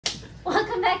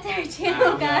Welcome back to our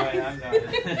channel, guys. I'm going.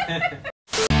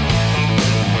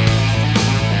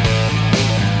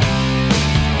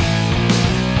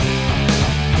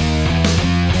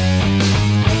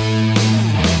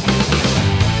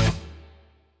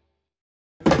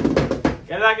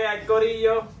 ¿Qué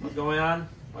Corillo? What's going on?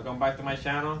 Welcome back to my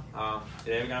channel.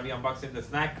 Today we're gonna be unboxing the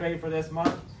snack crate for this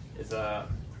month. It's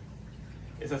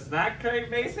a snack crate,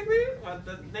 basically, what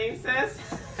the name says.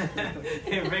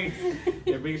 it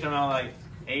brings around like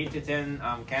 8 to 10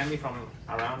 candy from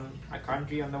around a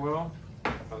country in the world,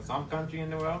 from some country in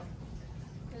the world.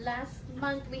 Last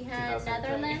month we had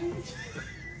Netherlands,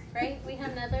 right? We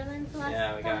had Netherlands last time.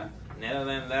 Yeah, we got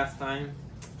Netherlands last time.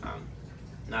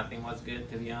 Nothing was good,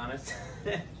 to be honest.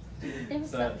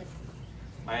 So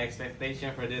my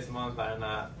expectation for this month are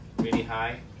not really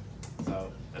high.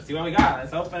 So let's see what we got.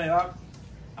 Let's open it up.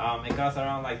 It costs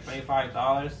around like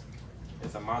 $25.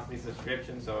 It's a monthly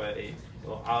subscription, so it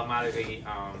will automatically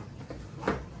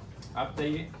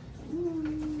update you.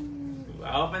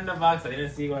 I opened the box. I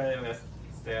didn't see where it was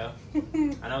still.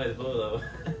 I know it's blue though.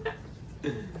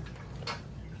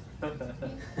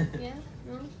 Yeah.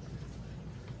 No.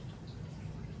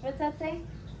 What's that say?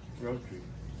 Roadtrip.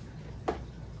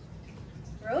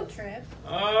 Road trip.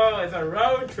 Oh, it's a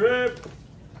road trip.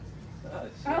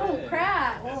 Oh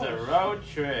crap! It's a road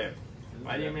trip.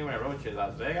 Why do you mean what a road trip?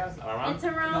 Las Vegas? Around? It's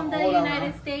around the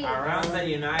United States. Around the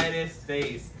United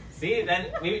States. See,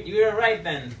 then you were right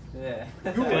then. Yeah.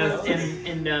 Because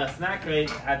in the snack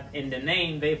crate, in the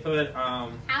name they put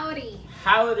Howdy.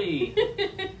 Howdy.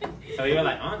 So you were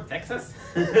like, oh, Texas.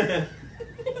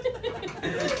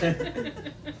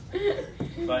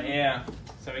 But yeah,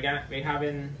 so we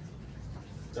having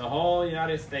the whole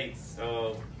United States.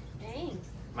 So Dang.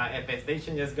 my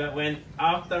expectation just went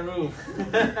off the roof.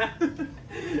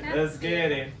 Let's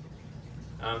get it.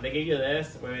 They give you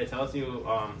this where it tells you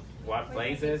what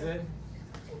place is it,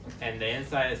 and the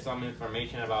inside is some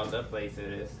information about the place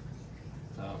it is.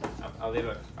 So I'll leave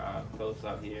a close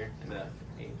up here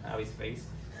in Abby's face.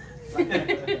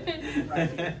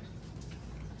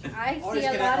 I see a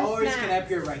lot of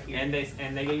snacks. Right here. And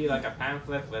they give you like a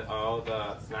pamphlet with all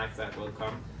the snacks that will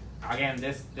come. Again,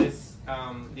 this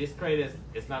crate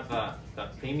is not the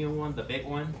premium one, the big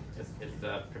one. It's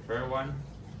the preferred one.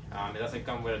 It doesn't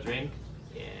come with a drink,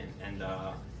 and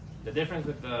the difference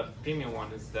with the premium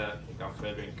one is that it comes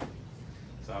with a drink.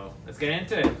 So let's get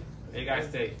into it. What do you guys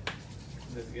think?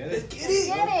 Let's get it. Let's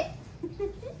get it.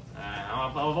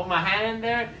 I'm gonna put my hand in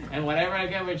there, and whatever I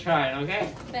get, we're trying.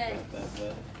 Okay? Bet.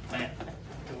 I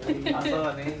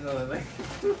saw the names. I was like,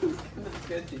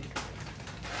 sketchy.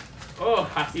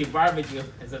 Oh, I see barbecue.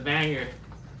 It's a banger.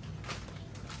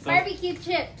 So, Barbecue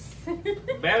chips.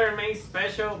 Better Made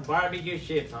Special barbecue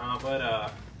chips. I'm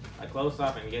gonna put a close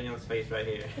up and Guilliam's face right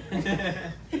here.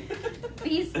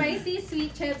 These spicy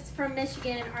sweet chips from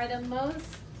Michigan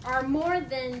are more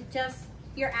than just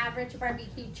your average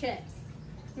barbecue chips.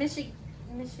 Missioners?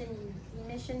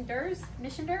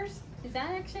 Is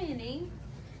that actually a name?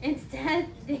 Instead,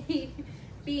 they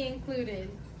be included.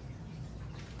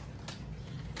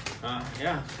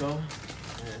 Yeah, so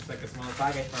it's like a small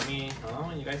package for me.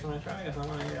 Oh, you guys want to try it? I'm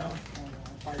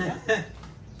gonna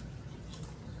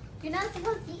You're not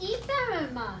supposed to eat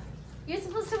them. You're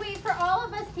supposed to wait for all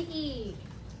of us to eat.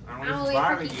 I'll wait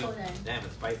for people then. Damn,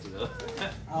 it's spicy though.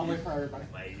 I'll wait for everybody.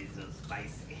 Why is it so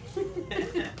spicy?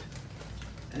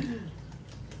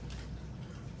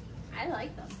 I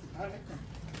like them. I like them.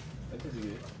 That is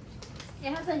good.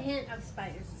 It has a hint of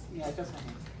spice. Yeah, just a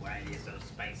hint. Why is it so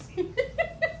spicy?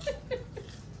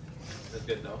 That's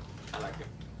good though. I like it.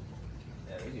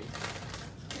 Yeah, we do.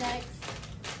 Next.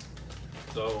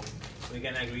 So we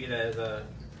can agree that it's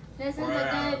This is a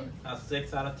good. A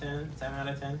 6 out of 10, 7 out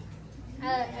of 10. A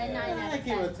 9 out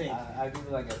of 10. I give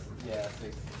it like a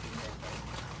 6.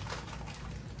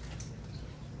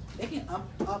 They can up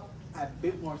a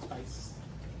bit more spice.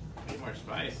 A bit more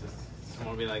spice. It's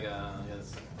more be like a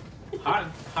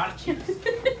hot cheese.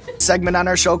 Segment on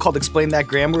our show called Explain That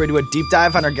Gram, where we do a deep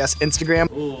dive on our guest Instagram.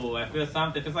 Ooh, I feel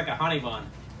something. It feels like a honey bun.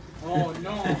 Oh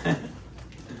no.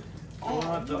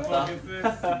 What the fuck is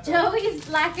this? Joey's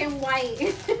black and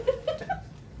white.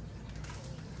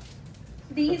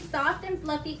 These soft and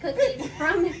fluffy cookies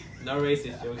from No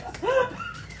racist jokes.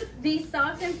 These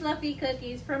soft and fluffy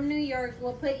cookies from New York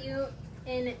will put you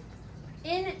in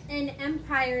an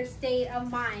empire state of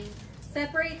mind.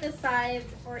 Separate the sides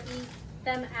or eat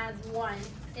them as one.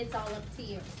 It's all up to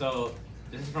you. So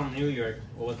this is from New York.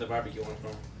 What was the barbecue one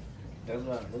from? That's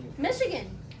what I'm looking for.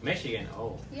 Michigan. Michigan.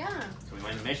 Oh. Yeah. So we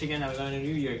went to Michigan. Now we're going to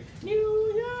New York. New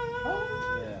York.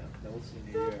 Oh, yeah, that was in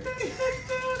New York.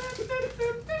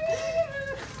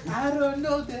 I don't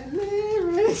know the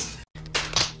lyrics.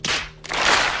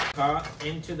 Caught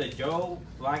into the Joe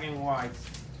black and white.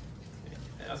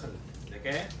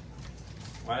 Okay.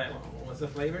 What's the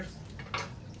flavors?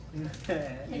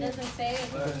 It doesn't say.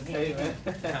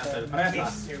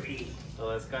 Mystery. So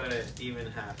let's cut it even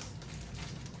halves.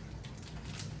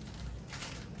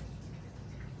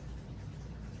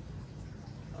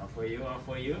 All for you, all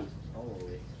for you.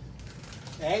 Holy.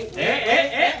 Hey,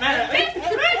 Man.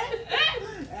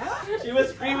 She was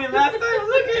screaming last time.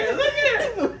 Look at her, look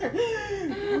at her.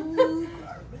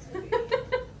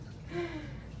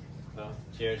 So,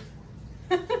 cheers.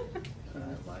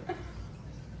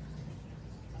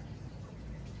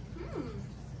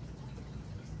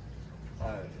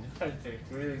 That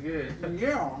tastes really good.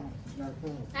 Yeah.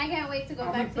 I can't wait to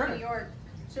go back to New York.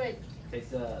 Should.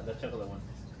 Taste the chocolate one.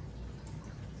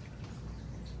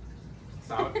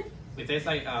 Sour. It tastes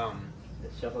like The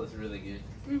chocolate is really good.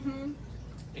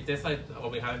 it tastes like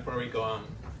what we have in Puerto Rico,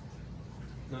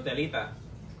 Nutellita.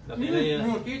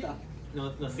 Nutita,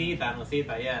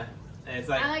 yeah. And it's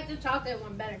like I like the chocolate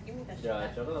one better. Give me that. Yeah,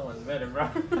 the chocolate one's better, bro.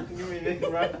 Give me this,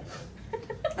 bro.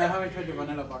 I haven't tried the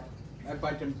vanilla bar. I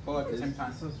bought them both at the same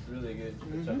time. This was really good.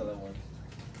 The chocolate one.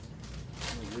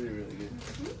 It was really, really good.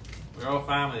 we're all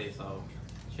family, so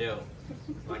chill.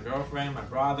 My girlfriend, my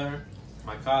brother,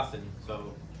 my cousin,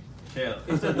 so chill.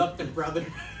 His adopted brother.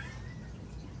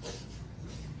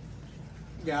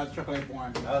 Yeah, chocolate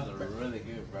one. That was really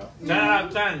good, bro. 10 out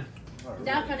of 10. Oh, really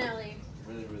Definitely.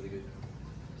 Good. Really, really good.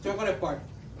 Chocolate part.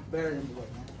 Better than the one.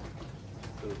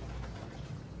 Good.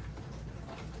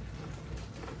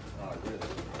 Oh, really?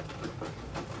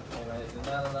 Alright, is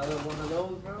that another one of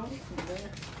those, bro?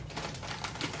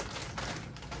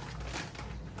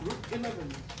 Route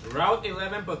 11. Route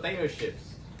 11 potato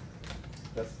chips.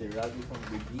 That's the rugby from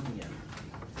Virginia.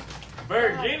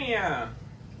 Virginia!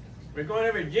 We're going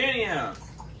to Virginia!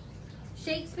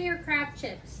 Shakespeare crab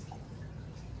chips.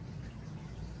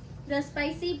 The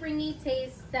spicy, bringy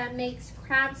taste that makes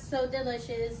crabs so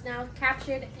delicious is now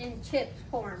captured in chip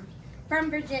form. From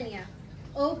Virginia.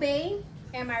 Obey,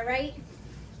 am I right?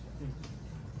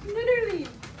 Literally.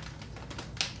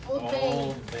 Obey.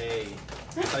 Old Bay.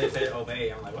 I thought you said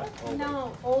obey. I'm like, what? Old Bay.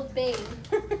 No, Old Bay.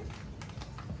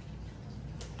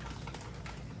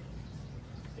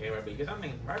 Yeah, barbecue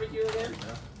something. Barbecue again?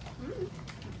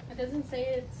 It doesn't say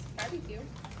it's barbecue.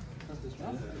 What's the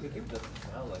smell? It doesn't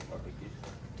smell like barbecue.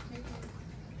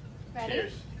 Ready?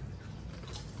 Cheers.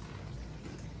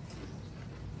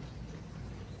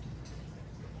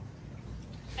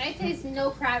 I taste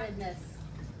no crab in this.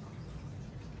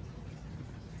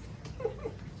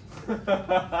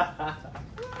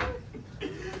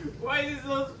 Why is it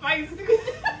so spicy?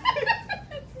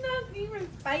 It's not even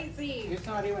spicy. It's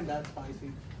not even that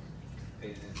spicy.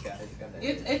 It's got that.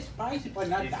 It's spicy, but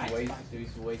not that way, spicy.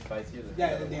 it's way spicier than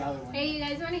Yeah, the other one. Hey, you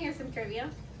guys want to hear some trivia?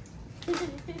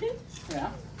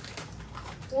 Yeah.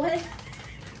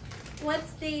 What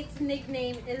state's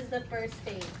nickname is the first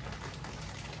state?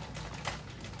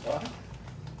 What?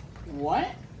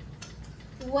 What?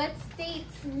 What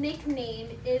state's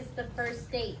nickname is the first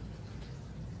state?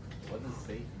 What does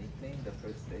state nickname the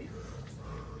first state?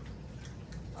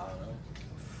 I don't know.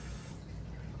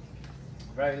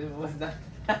 Right, it was not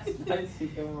spicy.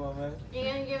 Come on, man. You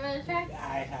gonna give it a try?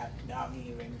 I have not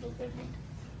even looked at me.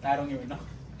 I don't even know.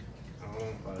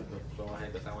 Oh, but go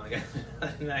ahead, because I want to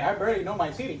get I barely know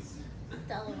my cities.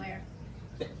 Delaware.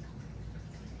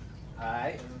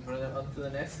 Alright, brother, on to the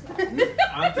next. On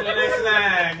to the next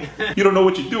snack. You don't know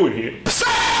what you're doing here.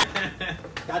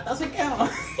 That doesn't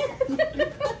count.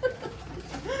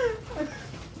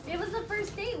 It was the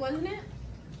first date, wasn't it?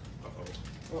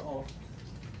 Uh-oh.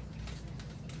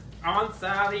 On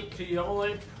Sally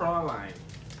Creole Proline.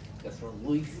 That's from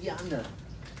Louisiana.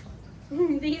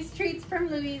 These treats from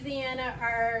Louisiana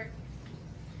are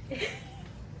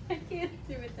I can't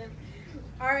do with them.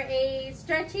 Are a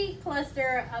stretchy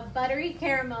cluster of buttery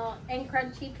caramel and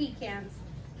crunchy pecans.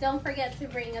 Don't forget to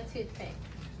bring a toothpick.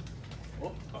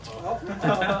 Oh.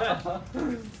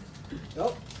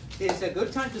 Oh. It's a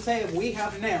good time to say we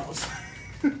have nails.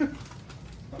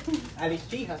 At least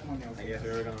she has more nails. I guess we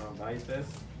were going to bite this.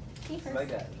 It's like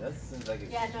that. That seems like a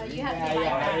Yeah, no, you have to Yeah, bite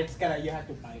yeah, that. it's gotta, you have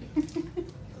to bite it.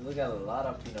 Look at a lot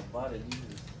of peanut butter.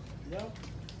 Jesus. Yep.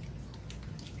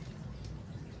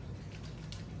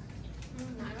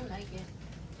 I don't like it.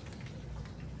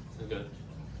 It's good.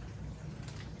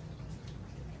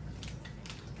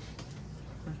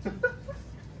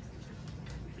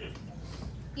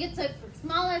 You took the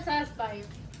smallest ass bite.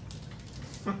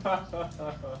 You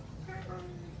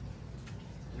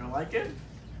don't like it?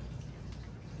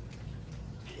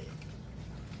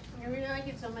 I really like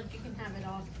it so much you can have it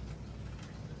all.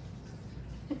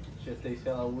 Shit tastes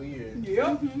hella weird.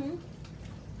 Yep. Mm-hmm.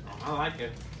 I like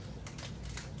it.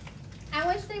 I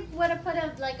wish they would have put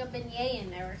a beignet in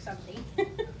there or something.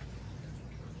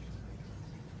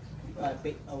 A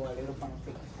little pound of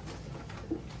cake.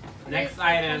 Next It's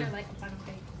item, kinda like a pound of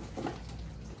cake.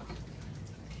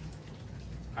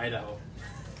 Idaho.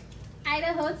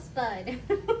 Idaho Spud.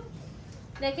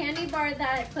 The candy bar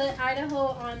that put Idaho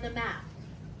on the map.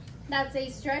 That's a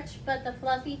stretch, but the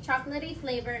fluffy, chocolatey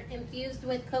flavor infused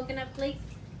with coconut flakes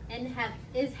and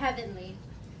is heavenly.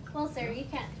 Well, sir, you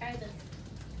can't try this.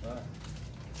 What?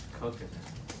 Coconut.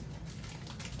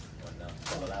 Oh no.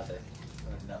 Chocolate.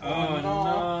 Oh no.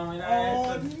 Oh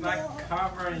no, it's no. like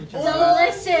covered in chocolate.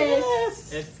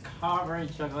 Delicious. It's covered in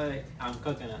chocolate.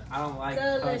 Coconut. I don't like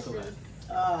Delicious. coconut.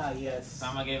 Ah, yes. So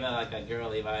I'm gonna give it like a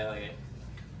girly vibe, like it.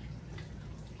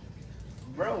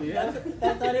 Bro, yeah.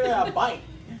 That's not even a bite.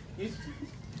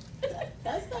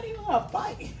 That's not even a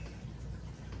bite.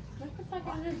 What the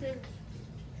fuck is this?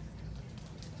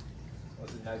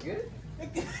 Was it not good?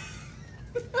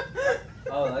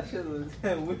 Oh, that shit was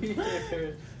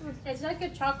weird. It's like a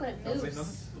chocolate mousse.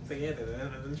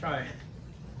 Let's try it.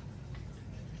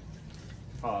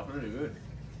 Oh, it's really good.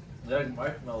 It's like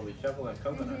marshmallow with chocolate and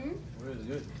coconut. Mhm. Really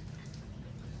good.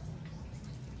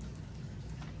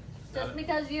 Just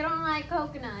because you don't like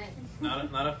coconut.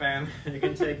 Not a fan. You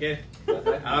can take it. That's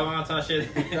I don't want to touch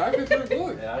it. That's actually pretty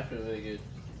good. Yeah, actually really good.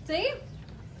 See?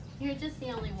 You're just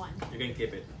the only one. You can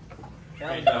keep it. Hell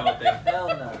Drink the whole thing. Hell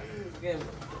no. You can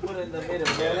put it in the middle.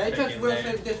 Yeah, Let's let's just take we'll it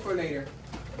save this for later.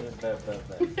 That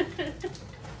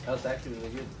was actually really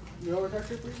good. You know what's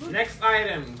actually pretty good? Next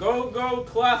item, Go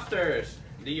Clusters,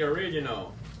 the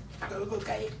original. Go, go,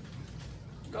 Kite.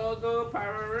 Go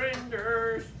Power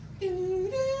Rangers.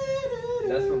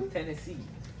 That's from Tennessee.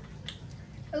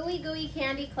 Ooey gooey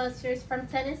candy clusters from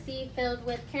Tennessee filled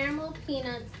with caramel,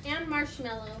 peanuts, and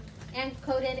marshmallow and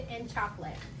coated in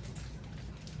chocolate.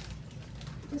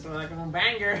 This one like a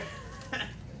banger.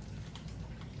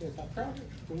 Yes, I found it.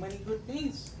 Too many good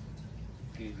things.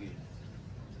 Gigi.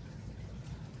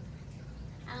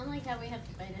 I don't like how we have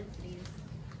to bite into these.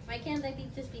 Why can't they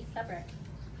just be separate?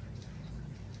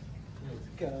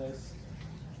 Because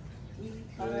we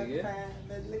Really are good?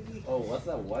 family. Oh, what's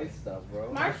that white stuff,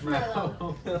 bro?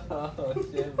 Marshmallow. Oh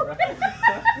shit, bro.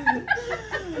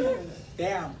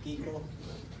 Damn, Kiko.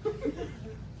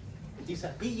 These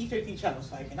are PG-13 channels,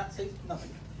 so I cannot say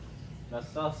nothing. That's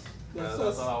sus. That's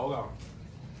That's us. all. Hold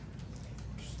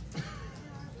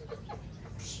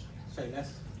Say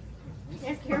less.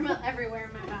 There's caramel everywhere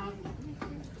in my mouth.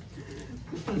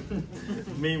 on.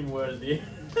 Meme worthy.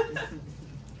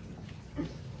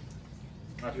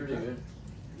 That's really good.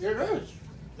 It is.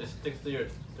 It sticks to your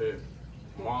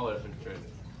molars and shit.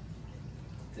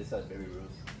 This has berry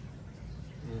rose.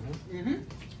 Mm-hmm.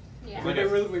 Yeah. With a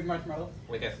really with marshmallow.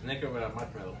 Like a Snicker with a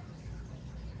marshmallow.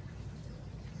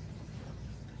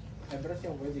 I better see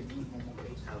where they beat on my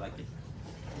face. I like it.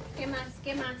 ¿Qué más?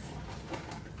 ¿Qué más?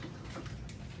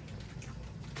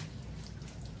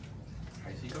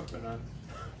 I see coconut.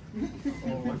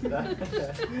 Oh, what's that? What's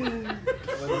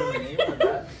the name of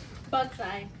that? Buck's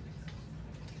eye.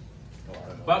 Oh, I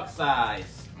don't know. Buck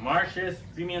size. Marsh's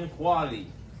premium quality.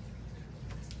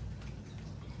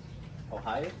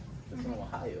 Ohio? It's from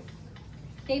Ohio.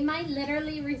 They might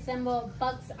literally resemble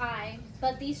Buck's eye,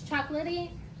 but these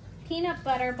chocolatey peanut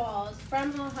butter balls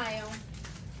from Ohio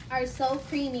are so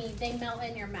creamy they melt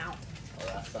in your mouth. Oh,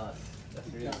 that's sus. That's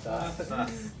really That's sus.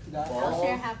 sus. That, I'll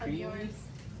share Balls, half of creamy. yours.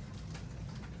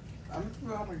 I'm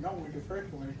probably done with the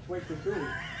first one. It's way too good.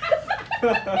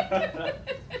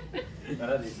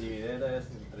 Ahora dividida es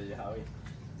entre Javi.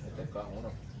 Este coja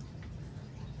uno.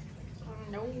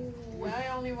 No, I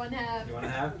only want half. You want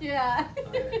to have? Yeah.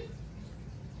 Okay.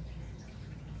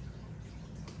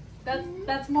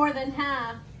 That's more than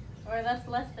half, or that's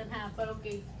less than half, but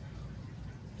okay.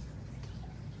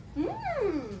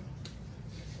 Mmm.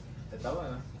 Está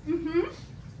bueno. Mhm.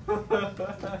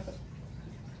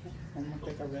 I'm gonna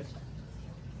take a rest.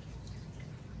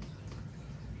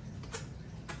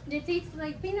 It tastes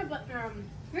like peanut butter,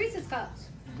 Reese's cups.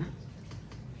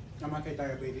 I'm gonna take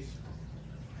diabetes.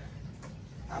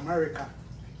 America.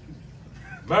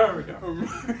 America.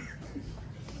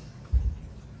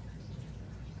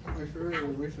 It's really a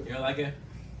Reese's. You like it?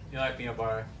 You like peanut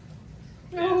butter?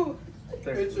 No.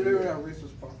 It's literally a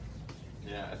Reese's puff.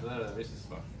 Yeah, it's a little Reese's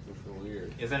Puff. Super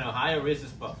weird. It's an Ohio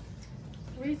Reese's Puff.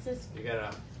 Reese's. You got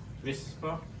a Reese's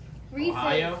Puff? Reese's.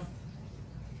 Ohio?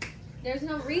 There's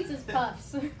no Reese's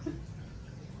Puffs. Isn't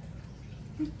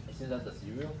that the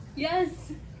cereal?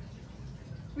 Yes.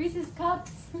 Reese's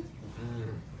Cups.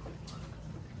 Mm.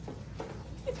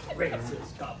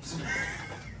 Racist cops. That's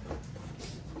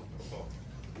a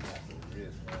really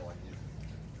small one.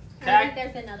 I think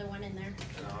there's another one in there.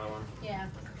 Another one. Yeah.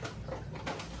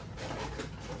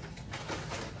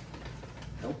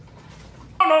 No.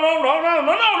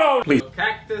 Please.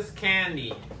 Cactus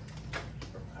candy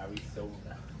From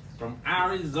Arizona. from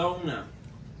Arizona.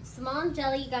 Small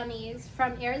jelly gummies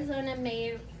from Arizona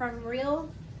made from real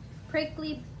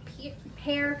prickly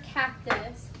pear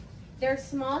cactus. They're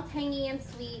small, tangy, and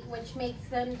sweet, which makes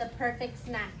them the perfect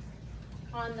snack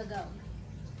on the go.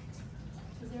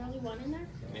 Is there only one in there?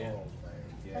 Yeah. Oh my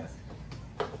god.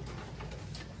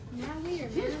 Not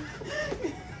weird, man.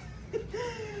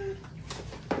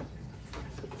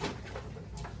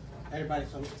 Everybody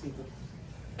so secret.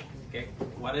 Okay.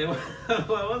 What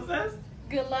was this?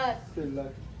 Good luck. Good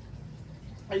luck.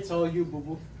 I told you, boo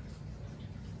boo.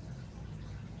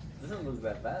 Doesn't look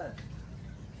that bad.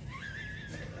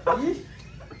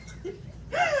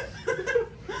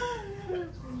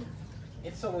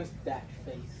 It's always that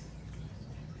face.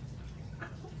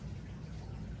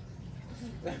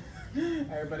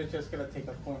 Everybody's just gonna take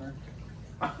a corner.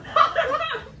 What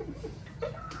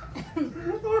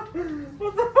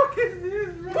the fuck is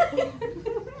this, bro?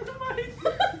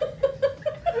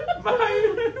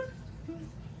 Bye.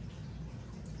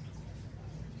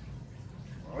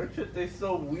 Why should they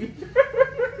so weird?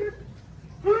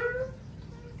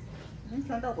 You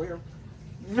turned out weird.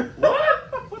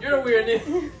 What? You're a weird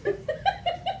nigga.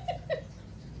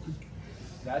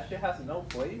 That shit has no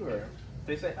flavor.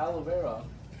 They say aloe vera.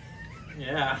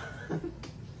 Yeah.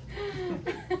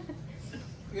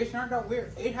 It's not that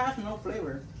weird. It has no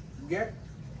flavor. Yet,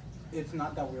 it's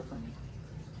not that weird for me.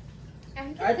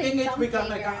 I think it's because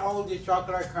I got all the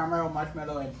chocolate, caramel,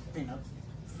 marshmallow, and peanuts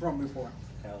from before.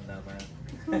 Hell no, man.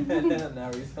 Now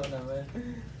Arizona, man.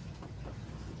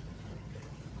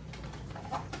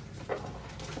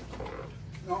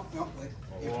 No, wait.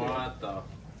 What the?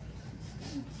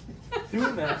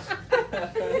 Tuna.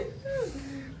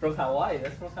 From Hawaii.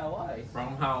 That's from Hawaii.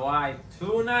 From Hawaii,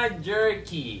 tuna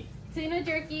jerky. Tuna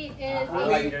jerky is I a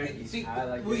like jerky. See, I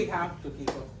like we jerky. have to keep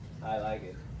it. I like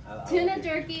it. I tuna like it.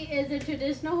 jerky is a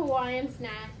traditional Hawaiian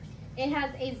snack. It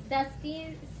has a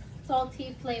zesty,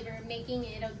 salty flavor, making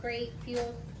it a great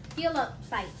feel up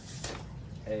bite.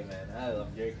 Hey man, I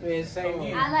love jerky. It's same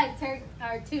here. I like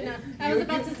tuna. I was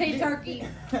about to say turkey.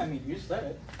 I mean, you said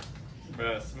it.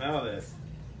 Bro, smell this.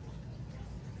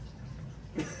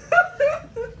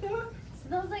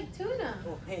 Smells like tuna.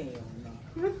 Oh, hell no.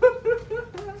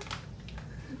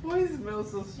 Why it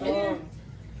smells so strong?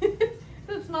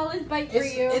 The smallest bite for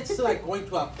you. It's like going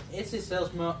to a. It's the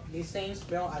same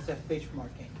smell as a fish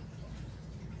market.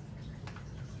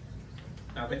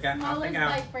 I think Smallest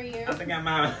bite for you. I think I'm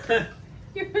out.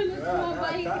 You're in the small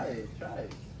bite. Try it. Try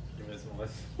it. Give me some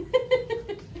less.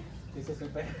 This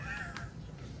isn't bad.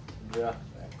 Yeah.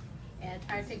 Yeah, it's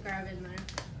hard to grab in there.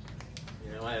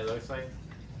 You know what it looks like?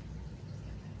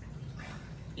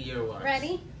 Earwax.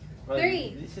 Ready? But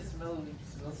 3. This shit smells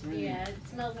really. Yeah, it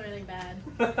smells really bad.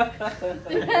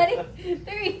 Ready?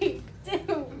 3, 2,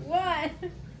 1.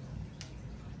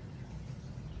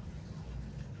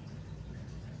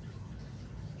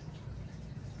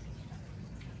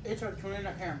 It's a tuna and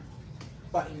a ham,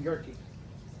 but in jerky.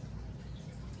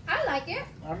 I like it.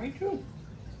 Me too.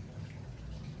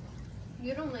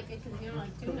 You don't like it because you don't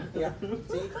like tuna. Yeah.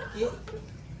 See,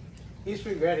 he's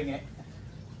regretting it.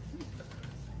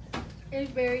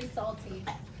 It's very salty.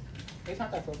 It's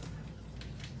not that good.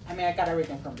 I mean, I got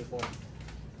everything from before.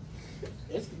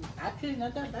 It's actually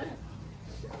not that bad.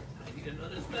 I need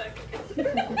another snack.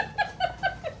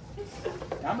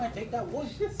 I'm gonna take that one.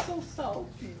 It's so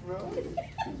salty, bro.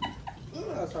 Ooh,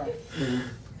 that's right.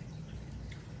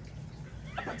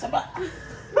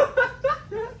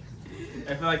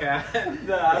 I feel like I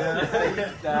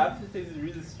The aftertaste is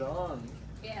really strong.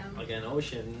 Yeah. like an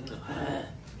ocean.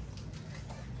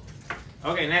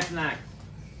 Okay, next snack.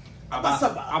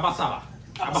 Abasaba. Abasaba.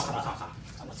 Abasaba.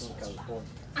 That's from California.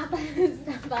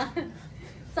 Abasaba.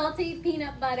 Salty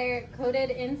peanut butter coated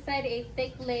inside a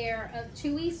thick layer of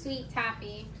chewy sweet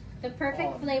taffy. The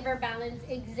perfect flavor balance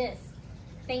exists.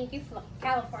 Thank you,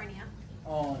 California.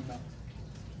 Oh no.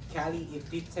 Cali, if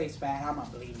this tastes bad, I'm gonna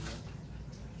believe you.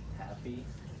 Happy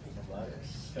peanut butter.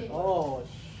 Shit. Oh,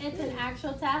 It's an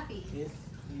actual taffy. It's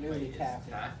literally It's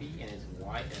taffy. taffy and it's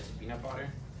white and it's peanut butter.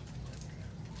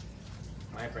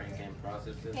 My brain can't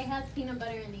process this. It has peanut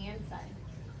butter in the inside.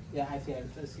 Yeah, I see it.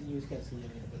 You can see it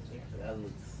over there. That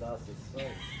looks sauce as so.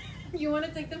 You want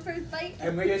to take the first bite?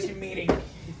 Emergency meeting.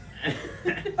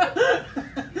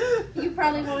 You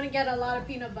probably want to get a lot of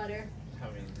peanut butter. I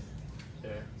mean,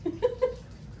 sure.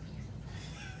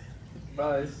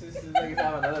 Bro, it's just like you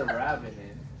have another rabbit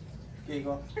in.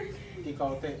 Kiko,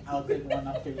 I'll take one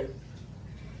after you.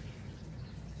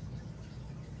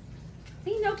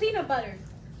 See, no peanut butter.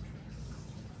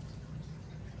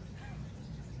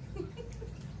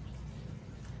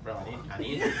 Bro, I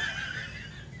need it.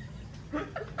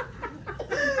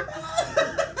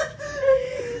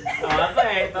 Oh,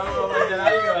 say, no,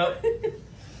 go.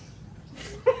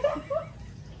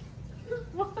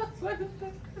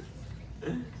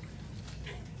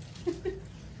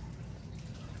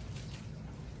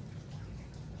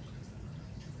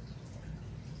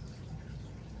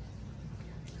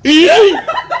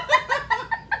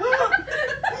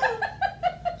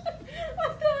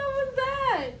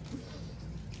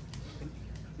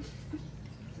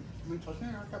 What the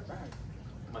hell was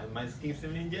that? My skin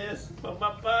feeling yes from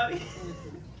my body.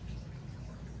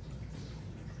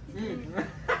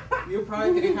 You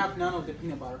probably didn't have none of the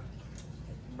peanut butter.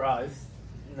 Bro, it's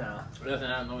nah. It doesn't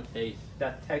have no taste.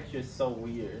 That texture is so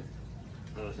weird.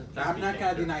 I'm not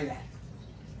gonna deny that.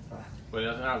 But it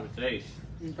doesn't have a taste.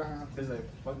 It's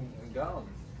like fucking gum.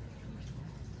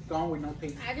 Gone with no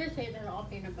taste. I just say they're all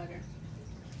peanut butter.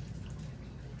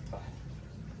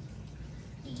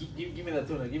 Give me the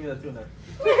tuna. Give me the tuna.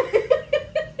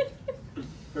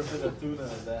 Prefer the tuna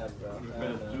than that, bro.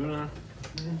 Tuna.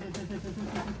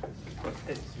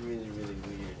 It's really, really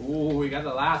weird. Ooh, we got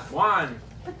the last one.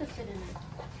 Put the shit in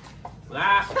there.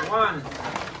 Last one.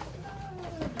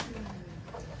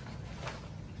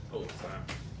 Oh, sorry.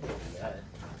 Yeah.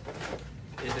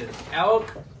 This is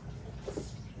elk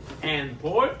and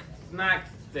pork snack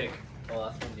stick. Oh,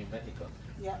 that's from New Mexico.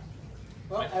 Yeah.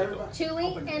 Well, Mexico. everybody.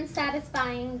 Chewy and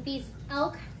satisfying, these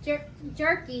elk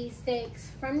jerky sticks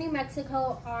from New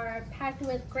Mexico are packed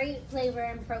with great flavor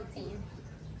and protein.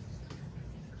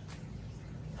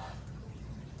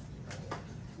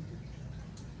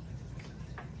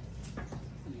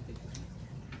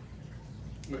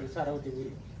 You decided what to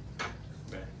do.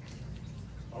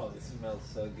 Oh, this smells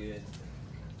so good.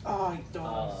 Oh, it does.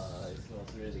 Oh, it smells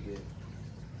really good.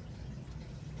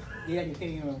 Yeah, you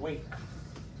can't even wait.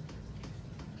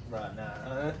 Bro,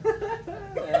 nah.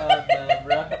 Hell no,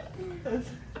 bro.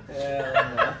 Hell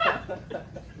no.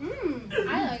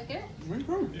 I like it.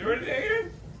 You ready to eat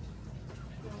it?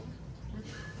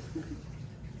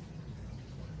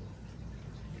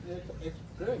 It's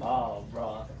good. Oh,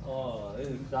 bro. Oh, this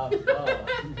is top. Oh.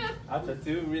 After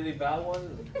two really bad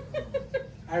ones.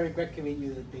 I regret giving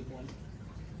you the big one.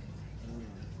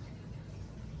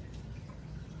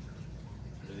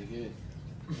 Really good.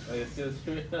 Oh, you're still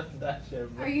chewing on that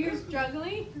shit, bro. Are you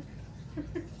struggling?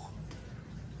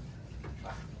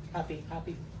 Happy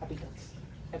ducks. Happy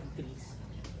kitties.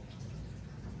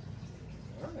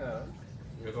 Oh,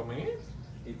 ¿Me comí?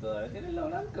 y todavía tiene lo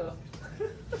blanco.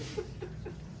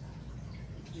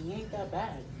 He ain't that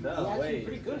bad. No, He's actually wait.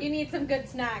 pretty good. You need some good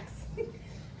snacks.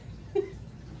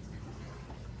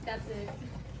 That's it.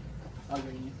 I'll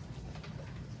give you.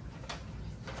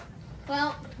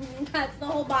 Well, that's the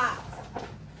whole box.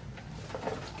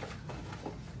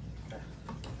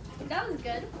 That was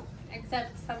good,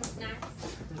 except some snacks.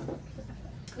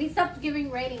 We stopped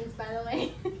giving ratings, by the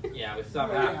way. Yeah, we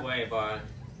stopped Oh, yeah. halfway, but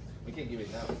We can give it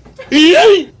now.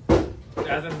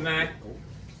 that's a snack.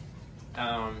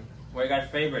 What you guys'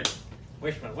 favorite?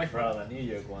 Which one? Bro, the New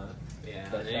York one. Yeah,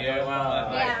 The the New York one.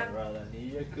 was Yeah. like- Bro, the New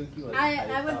York cookie was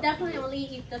I would definitely only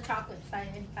eat the chocolate side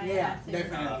if I Yeah, had to.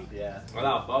 definitely. Yeah. I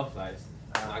love both sides.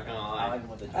 I'm not gonna I lie. like them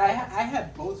with the I chocolate.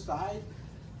 had both sides,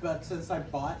 but since I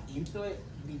bought into it,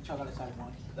 the chocolate side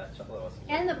won. That chocolate was.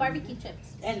 And the barbecue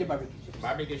chips. And the barbecue chips.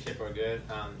 Barbecue chip were good.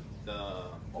 The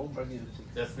Old barbecue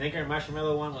the Snicker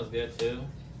marshmallow one was good too.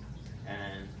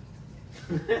 And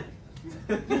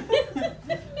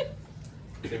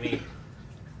to me,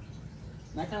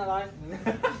 Not gonna lie.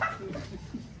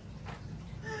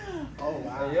 Oh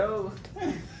wow. Hey, yo.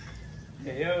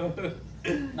 hey yo.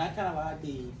 Not gonna lie,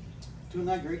 the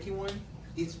tuna jerky one,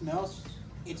 it smells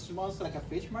like a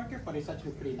fish market, but it's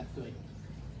actually pretty not good.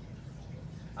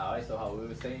 Alright, so how we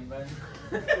were saying, man.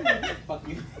 Fuck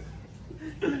you.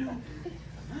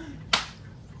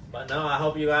 But no, I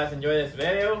hope you guys enjoyed this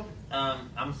video.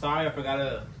 I'm sorry I forgot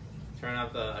to turn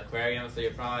off the aquarium, so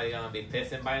you're probably gonna be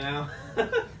pissing by now.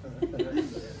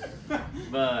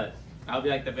 But I hope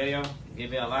you liked the video.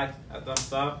 Give it a like, a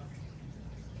thumbs up.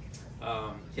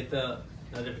 Hit the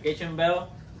notification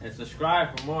bell and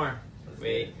subscribe for more.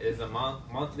 It's a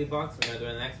monthly box. We're gonna do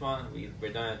the next one.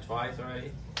 We've done it twice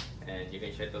already, and you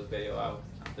can check those videos out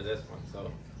after this one.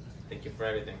 So thank you for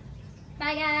everything.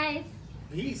 Bye, guys.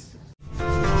 Peace.